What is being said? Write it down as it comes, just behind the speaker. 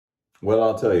Well,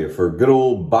 I'll tell you, for good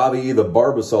old Bobby the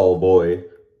Barbasol boy,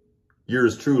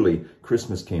 yours truly,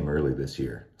 Christmas came early this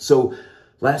year. So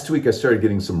last week I started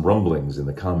getting some rumblings in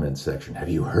the comments section. Have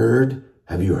you heard?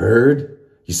 Have you heard?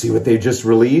 You see what they just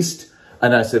released?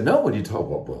 And I said, no, what are you talking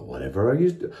about? Well, whatever are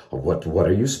you, what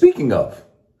are you speaking of?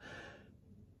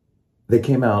 They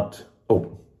came out,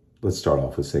 let's start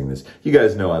off with saying this. You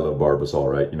guys know I love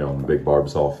Barbasol, right? You know, I'm a big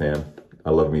Barbasol fan.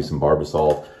 I love me some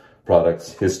Barbasol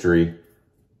products, history,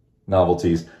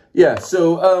 novelties. Yeah,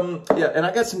 so, and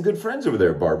I got some good friends over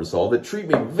there at Barbasol that treat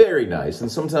me very nice,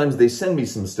 and sometimes they send me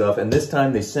some stuff, and this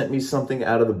time they sent me something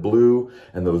out of the blue,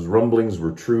 and those rumblings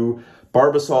were true.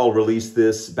 Barbasol released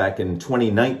this back in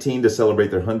 2019 to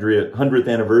celebrate their 100th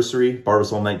anniversary.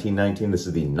 Barbasol 1919, this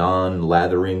is the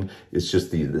non-lathering, it's just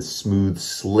the smooth,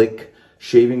 slick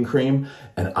shaving cream,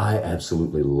 and I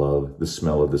absolutely love the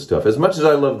smell of this stuff. As much as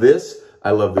I love this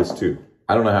too.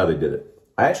 I don't know how they did it.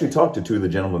 I actually talked to two of the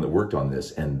gentlemen that worked on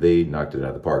this, and they knocked it out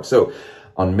of the park. So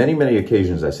on many, many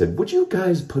occasions, I said, would you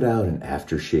guys put out an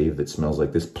aftershave that smells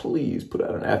like this? Please put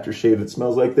out an aftershave that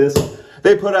smells like this.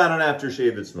 They put out an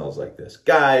aftershave that smells like this.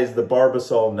 Guys, the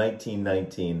Barbasol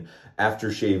 1919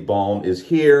 aftershave balm is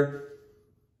here.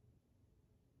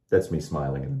 That's me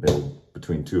smiling in the middle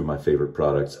between two of my favorite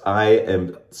products. I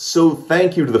am so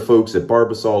thank you to the folks at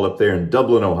Barbasol up there in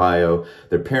Dublin, Ohio,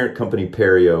 their parent company,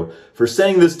 Perio, for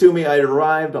sending this to me. I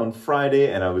arrived on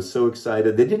Friday and I was so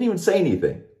excited. They didn't even say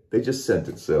anything. They just sent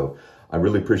it. So I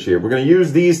really appreciate it. We're going to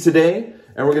use these today,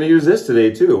 and we're going to use this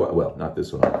today too. Well, not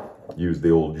this one. I'll use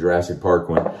the old Jurassic Park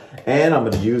one. And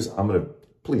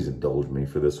please indulge me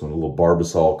for this one. A little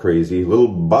Barbasol crazy. Little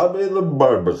Bobby the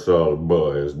Barbasol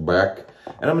boy is back.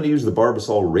 And I'm going to use the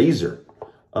Barbasol razor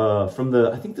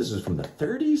I think this is from the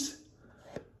 30s.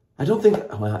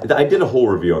 I did a whole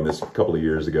review on this a couple of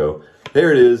years ago.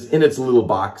 There it is in its little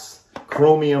box.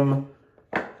 Chromium.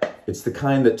 It's the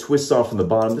kind that twists off from the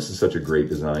bottom. This is such a great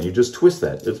design. You just twist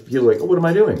that. You're like, oh, what am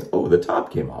I doing? Oh, the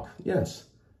top came off. Yes.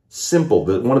 Simple.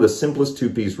 One of the simplest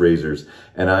two-piece razors.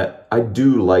 And I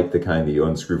do like the kind that you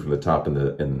unscrew from the top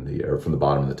or from the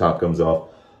bottom and the top comes off.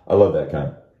 I love that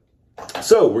kind.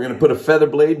 So we're going to put a feather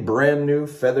blade, brand new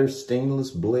feather stainless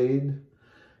blade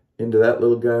into that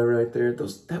little guy right there.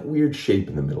 That weird shape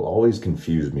in the middle always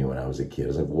confused me when I was a kid. I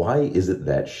was like, why is it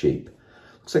that shape?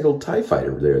 Looks like a little TIE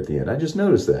fighter there at the end. I just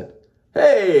noticed that.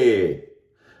 Hey!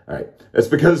 All right. That's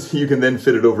because you can then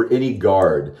fit it over any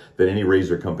guard that any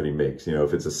razor company makes. You know,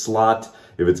 if it's a slot,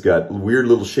 if it's got weird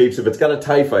little shapes, if it's got a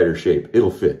TIE fighter shape,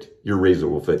 it'll fit. Your razor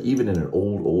will fit, even in an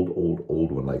old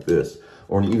one like this.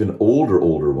 Or an even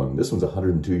older one. This one's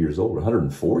 102 years old,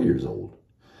 104 years old.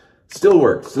 Still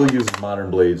works, still uses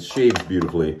modern blades, shaves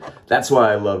beautifully. That's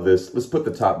why I love this. Let's put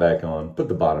the top back on, put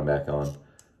the bottom back on,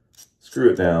 screw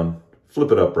it down, flip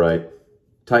it upright,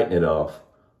 tighten it off.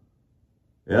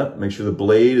 Yeah, make sure the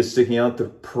blade is sticking out the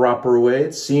proper way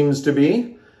it seems to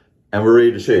be. And we're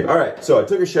ready to shave. All right, so I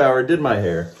took a shower, did my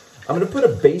hair. I'm gonna put a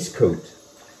base coat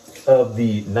of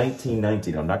the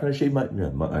 1919. I'm not gonna shave I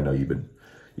know you've been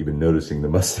noticing the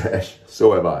mustache.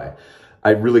 So have I.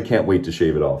 I really can't wait to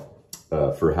shave it off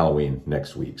for Halloween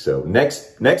next week. So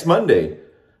next Monday,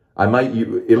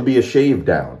 it'll be a shave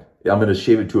down. I'm going to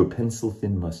shave it to a pencil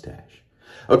thin mustache.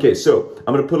 Okay, so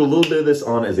I'm going to put a little bit of this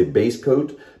on as a base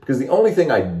coat because the only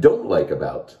thing I don't like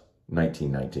about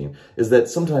 1919 is that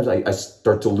sometimes I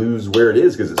start to lose where it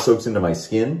is because it soaks into my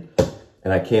skin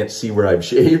and I can't see where I've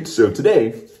shaved. So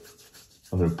today,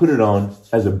 I'm going to put it on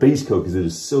as a base coat because it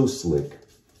is so slick.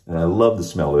 And I love the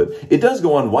smell of it. It does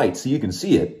go on white, so you can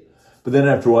see it. But then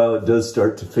after a while, it does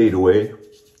start to fade away,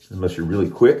 unless you're really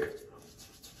quick.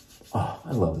 Oh,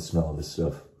 I love the smell of this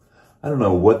stuff. I don't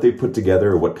know what they put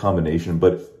together or what combination,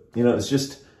 but, you know, it's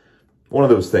just one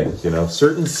of those things, you know.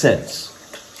 Certain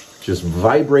scents just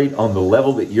vibrate on the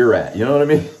level that you're at. You know what I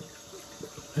mean?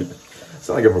 It's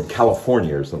not like I'm from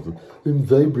California or something. I'm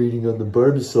vibrating on the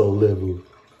Barbasol level.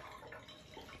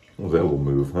 What was that little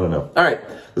move? I don't know. All right,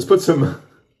 let's put some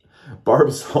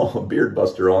Barbasol beard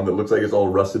buster on that looks like it's all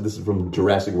rusted. This is from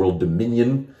Jurassic World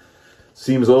Dominion.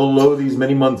 Seems a little low these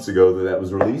many months ago that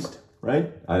was released,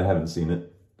 right? I haven't seen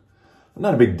it. I'm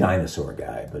not a big dinosaur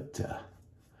guy, but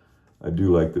I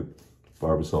do like that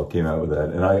Barbasol came out with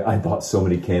that. And I bought so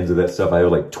many cans of that stuff. I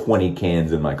have like 20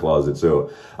 cans in my closet. So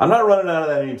I'm not running out of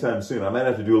that anytime soon. I might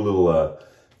have to do a little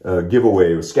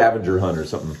giveaway, a scavenger hunt or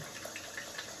something.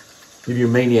 Give you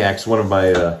maniacs one of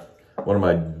my one of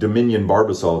my Dominion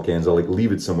Barbasol cans. I'll like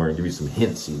leave it somewhere and give you some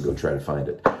hints so you can go try to find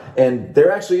it. And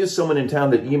there actually is someone in town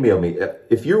that emailed me.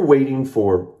 If you're waiting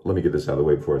for, let me get this out of the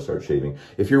way before I start shaving.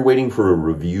 If you're waiting for a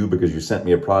review because you sent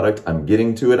me a product, I'm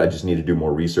getting to it. I just need to do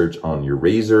more research on your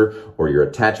razor or your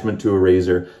attachment to a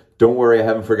razor. Don't worry, I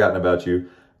haven't forgotten about you.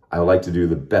 I like to do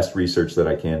the best research that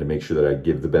I can to make sure that I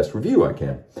give the best review I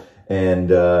can. And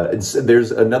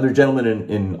there's another gentleman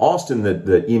in Austin that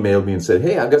emailed me and said,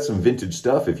 hey, I've got some vintage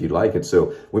stuff if you'd like it.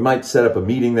 So we might set up a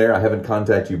meeting there. I haven't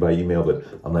contacted you by email, but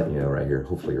I'm letting you know right here.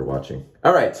 Hopefully you're watching.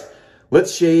 All right,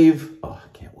 let's shave. Oh,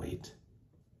 I can't wait.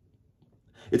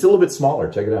 It's a little bit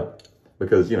smaller. Check it out.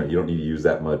 Because, you know, you don't need to use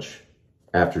that much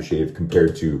aftershave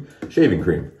compared to shaving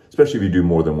cream, especially if you do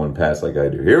more than one pass like I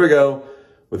do. Here we go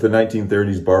with the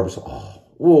 1930s Barbasol. Oh,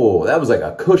 whoa, that was like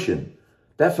a cushion.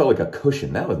 That felt like a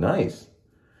cushion. That was nice.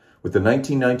 With the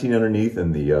 1919 underneath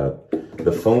and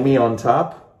the foamy on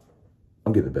top,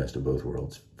 I'm getting the best of both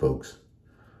worlds, folks.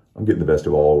 I'm getting the best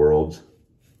of all worlds.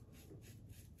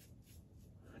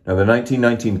 Now, the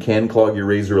 1919 can clog your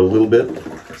razor a little bit,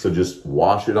 so just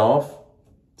wash it off.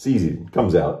 It's easy. It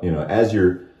comes out, you know, as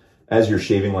you're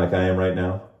shaving like I am right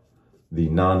now. The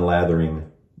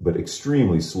non-lathering but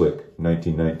extremely slick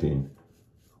 1919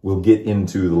 will get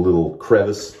into the little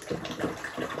crevice.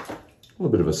 A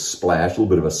little bit of a splash, a little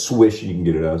bit of a swish, you can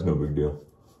get it out, it's no big deal.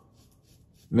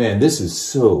 Man, this is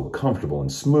so comfortable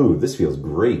and smooth. This feels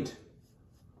great.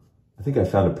 I think I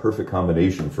found a perfect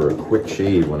combination for a quick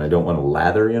shave when I don't want to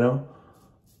lather, you know?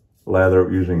 Lather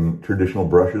up using traditional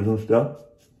brushes and stuff.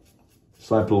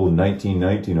 Slap a little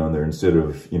 1919 on there instead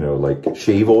of, you know, like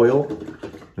shave oil.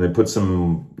 And then put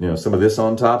some, you know, some of this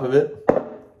on top of it.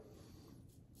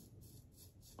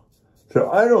 So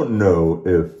I don't know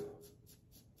if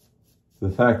the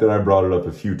fact that I brought it up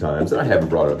a few times, and I haven't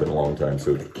brought it up in a long time,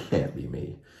 so it can't be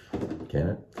me, can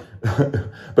it?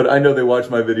 But I know they watch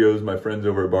my videos, my friends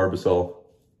over at Barbasol,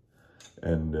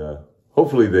 and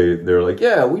hopefully they're like,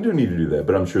 yeah, we do need to do that,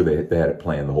 but I'm sure they had it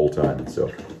planned the whole time, so.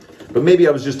 But maybe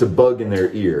I was just a bug in their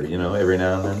ear, you know, every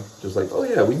now and then, just like, oh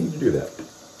yeah, we need to do that.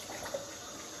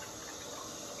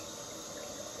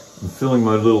 I'm filling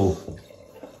my little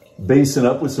basin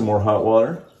up with some more hot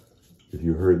water, if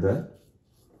you heard that.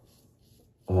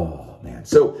 Oh, man.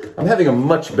 So I'm having a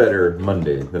much better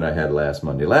Monday than I had last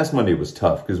Monday. Last Monday was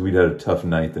tough because we'd had a tough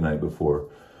night the night before.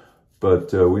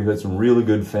 But we've had some really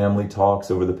good family talks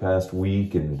over the past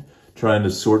week and trying to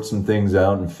sort some things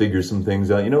out and figure some things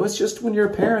out. You know, it's just when you're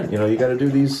a parent, you know, you got to do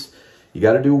these, you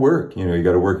got to do work. You know, you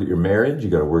got to work at your marriage. You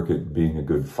got to work at being a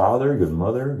good father, good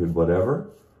mother, good whatever.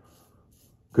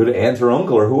 Good aunt or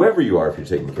uncle or whoever you are if you're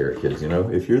taking care of kids, you know.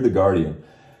 If you're the guardian,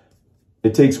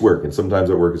 it takes work, and sometimes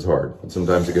that work is hard. And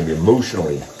sometimes it can be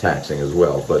emotionally taxing as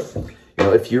well. But, you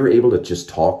know, if you're able to just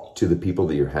talk to the people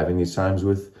that you're having these times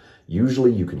with,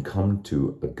 usually you can come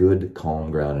to a good,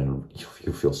 calm ground, and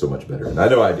you'll feel so much better. And I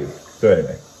know I do. So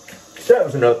anyway, that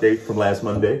was an update from last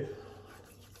Monday.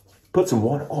 Put some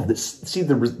water. Oh,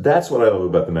 that's what I love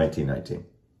about the 1919.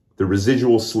 The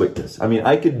residual slickness. I mean,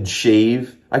 I could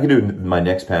shave. I could do my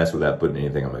next pass without putting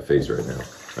anything on my face right now,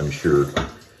 I'm sure.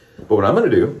 But what I'm going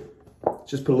to do,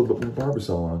 just put a little bit more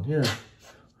Barbasol on. Yeah.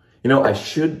 You know, I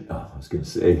was going to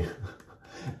say,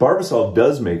 Barbasol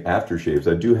does make aftershaves.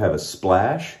 I do have a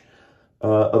splash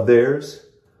of theirs,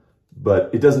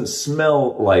 but it doesn't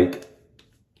smell like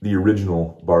the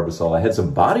original Barbasol. I had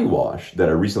some body wash that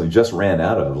I recently just ran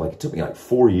out of. Like, it took me like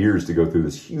 4 years to go through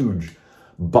this huge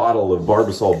bottle of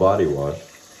Barbasol body wash.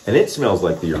 And it smells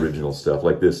like the original stuff,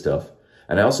 like this stuff.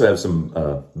 And I also have some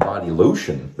body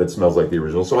lotion that smells like the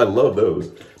original, so I love those.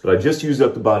 But I just used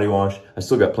up the body wash. I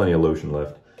still got plenty of lotion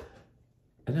left.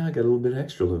 And now I got a little bit of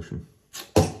extra lotion.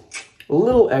 A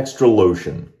little extra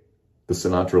lotion. The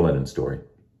Sinatra Lennon story.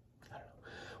 I don't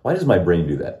know. Why does my brain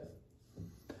do that?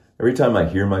 Every time I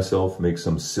hear myself make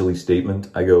some silly statement,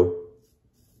 I go,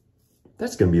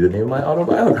 that's going to be the name of my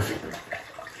autobiography.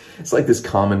 It's like this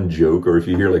common joke, or if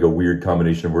you hear like a weird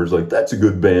combination of words like, that's a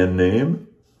good band name.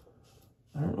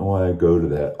 I don't know why I go to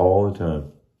that all the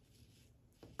time.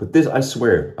 But this, I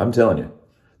swear, I'm telling you,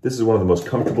 this is one of the most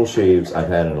comfortable shaves I've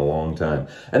had in a long time.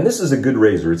 And this is a good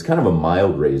razor. It's kind of a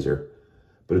mild razor,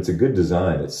 but it's a good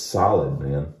design. It's solid,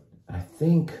 man. I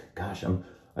think, gosh,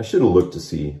 I should have looked to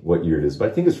see what year it is, but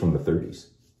I think it's from the 30s.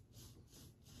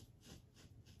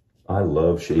 I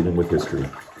love shaving with history.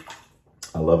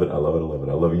 I love it, I love it, I love it.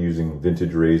 I love using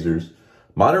vintage razors.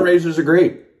 Modern razors are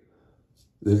great.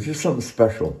 There's just something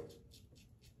special,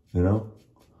 you know?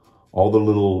 All the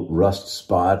little rust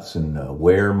spots and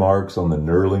wear marks on the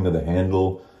knurling of the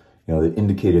handle, you know, that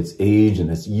indicate its age and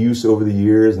its use over the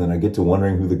years. And then I get to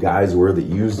wondering who the guys were that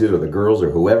used it, or the girls,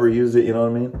 or whoever used it, you know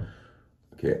what I mean?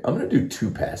 Okay, I'm going to do 2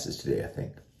 passes today, I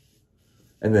think.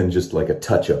 And then just like a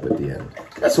touch-up at the end.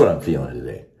 That's what I'm feeling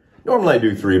today. Normally I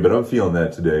do 3, but I'm feeling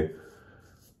that today.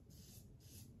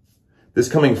 This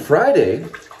coming Friday,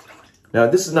 now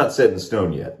this is not set in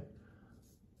stone yet.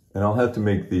 And I'll have to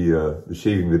make the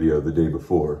shaving video the day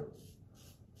before.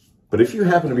 But if you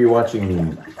happen to be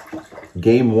watching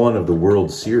Game 1 of the World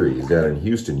Series down in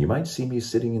Houston, you might see me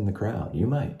sitting in the crowd. You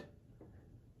might.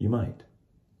 You might.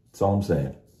 That's all I'm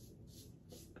saying.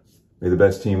 May the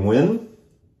best team win.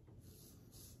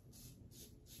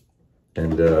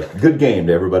 And good game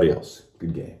to everybody else.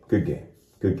 Good game. Good game.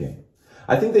 Good game.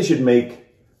 I think they should make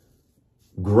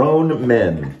grown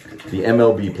men, the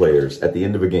MLB players, at the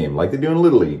end of a game, like they do in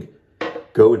Little League,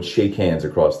 go and shake hands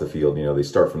across the field. You know, they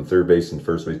start from third base and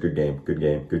first base. Good game. Good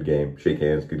game. Good game. Shake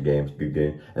hands. Good game. Good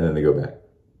game. And then they go back.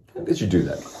 They should do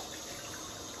that.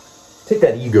 Take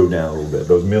that ego down a little bit,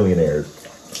 those millionaires.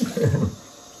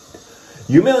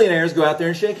 You millionaires go out there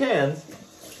and shake hands.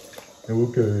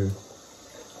 Okay.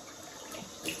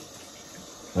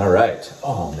 All right.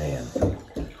 Oh, man.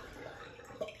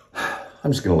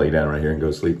 I'm just going to lay down right here and go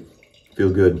to sleep. Feel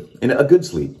good. In a good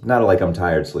sleep. Not like I'm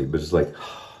tired sleep, but just like, I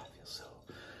feel so.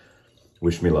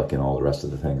 Wish me luck in all the rest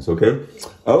of the things, okay?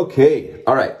 Okay.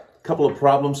 All right. Couple of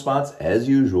problem spots, as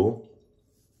usual.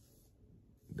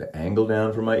 The angle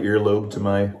down from my earlobe to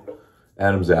my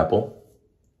Adam's apple.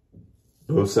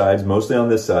 Both sides, mostly on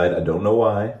this side. I don't know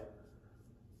why,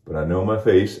 but I know my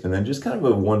face. And then just kind of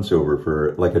a once-over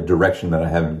for like a direction that I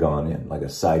haven't gone in, like a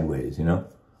sideways, you know?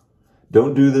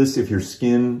 Don't do this if your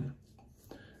skin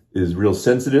is real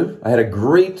sensitive. I had a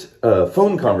great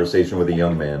phone conversation with a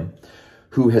young man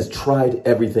who has tried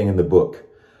everything in the book.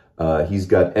 He's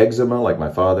got eczema like my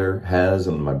father has,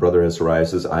 and my brother has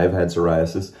psoriasis. I've had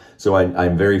psoriasis. So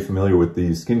I'm very familiar with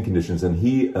these skin conditions, and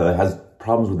he has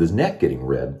problems with his neck getting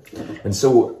red. And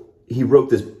so he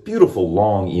wrote this beautiful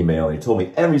long email, and he told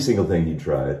me every single thing he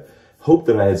tried. Hoped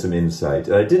that I had some insight.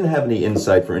 I didn't have any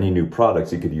insight for any new products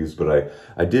he could use, but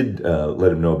I did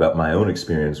let him know about my own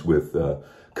experience with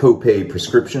copay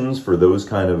prescriptions for those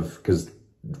kind of, because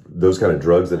those kind of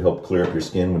drugs that help clear up your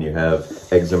skin when you have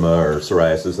eczema or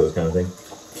psoriasis, those kind of things.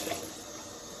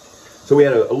 So we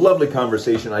had a lovely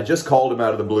conversation. I just called him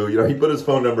out of the blue. You know, he put his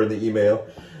phone number in the email,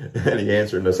 and he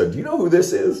answered, and I said, do you know who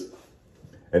this is?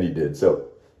 And he did. So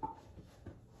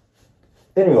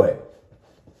anyway,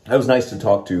 that was nice to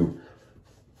talk to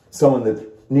someone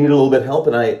that needed a little bit of help,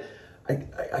 and I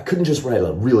couldn't just write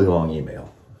a really long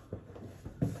email.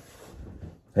 I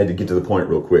had to get to the point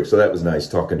real quick, so that was nice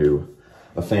talking to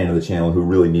a fan of the channel who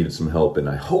really needed some help, and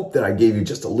I hope that I gave you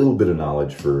just a little bit of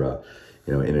knowledge for,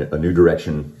 you know, in a new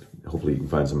direction. Hopefully you can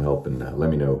find some help, and let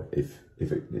me know if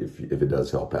it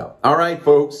does help out. All right,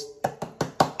 folks.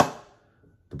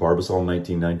 The Barbasol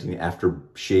 1919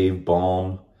 Aftershave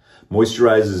Balm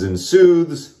moisturizes and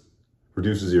soothes,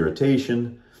 reduces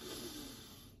irritation.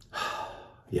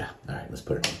 Yeah, all right, let's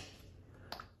put it on.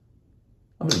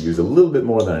 I'm going to use a little bit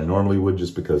more than I normally would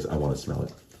just because I want to smell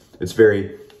it. It's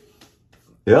very,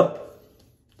 yep.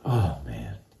 Oh,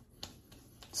 man.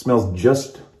 It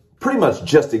smells pretty much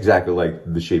just exactly like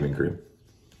the shaving cream.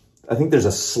 I think there's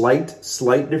a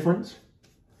slight difference.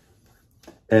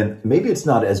 And maybe it's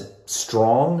not as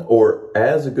strong or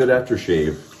as a good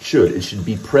aftershave should. It should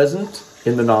be present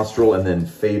in the nostril and then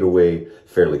fade away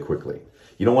fairly quickly.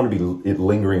 You don't want to be it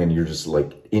lingering and you're just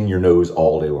like in your nose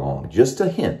all day long. Just a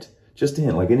hint,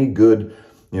 like any good,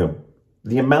 you know,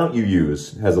 the amount you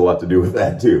use has a lot to do with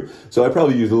that too. So I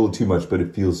probably use a little too much, but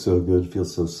it feels so good,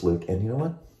 feels so slick. And you know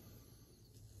what?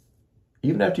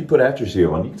 Even after you put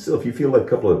aftershave on, you can still, if you feel like a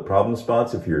couple of problem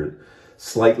spots, if you're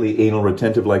slightly anal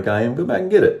retentive like I am, go back and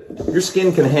get it. Your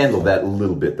skin can handle that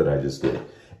little bit that I just did.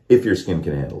 If your skin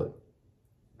can handle it.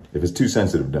 If it's too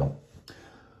sensitive, don't.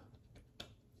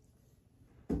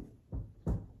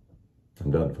 I'm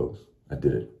done, folks. I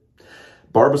did it.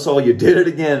 Barbasol, you did it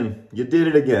again. You did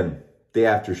it again. The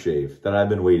aftershave that I've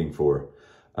been waiting for.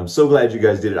 I'm so glad you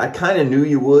guys did it. I kind of knew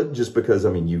you would just because, I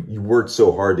mean, you worked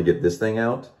so hard to get this thing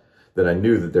out that I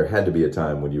knew that there had to be a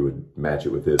time when you would match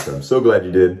it with this. And I'm so glad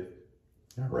you did.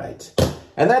 All right.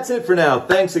 And that's it for now.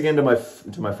 Thanks again to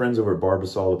my friends over at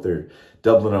Barbasol up there,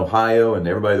 Dublin, Ohio, and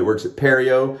everybody that works at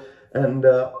Perio. And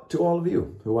to all of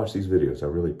you who watch these videos, I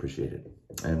really appreciate it.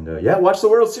 And yeah, watch the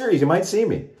World Series. You might see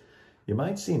me. You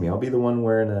might see me. I'll be the one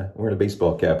wearing a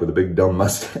baseball cap with a big dumb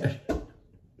mustache.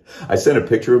 I sent a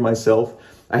picture of myself.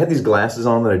 I had these glasses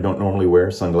on that I don't normally wear,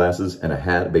 sunglasses, and a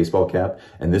hat, a baseball cap,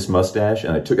 and this mustache,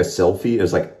 and I took a selfie. It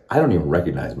was like, I don't even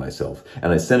recognize myself.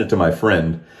 And I sent it to my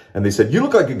friend, and they said, you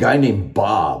look like a guy named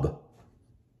Bob.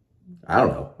 I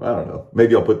don't know.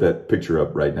 Maybe I'll put that picture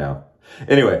up right now.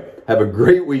 Anyway, have a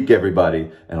great week,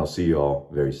 everybody, and I'll see you all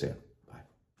very soon.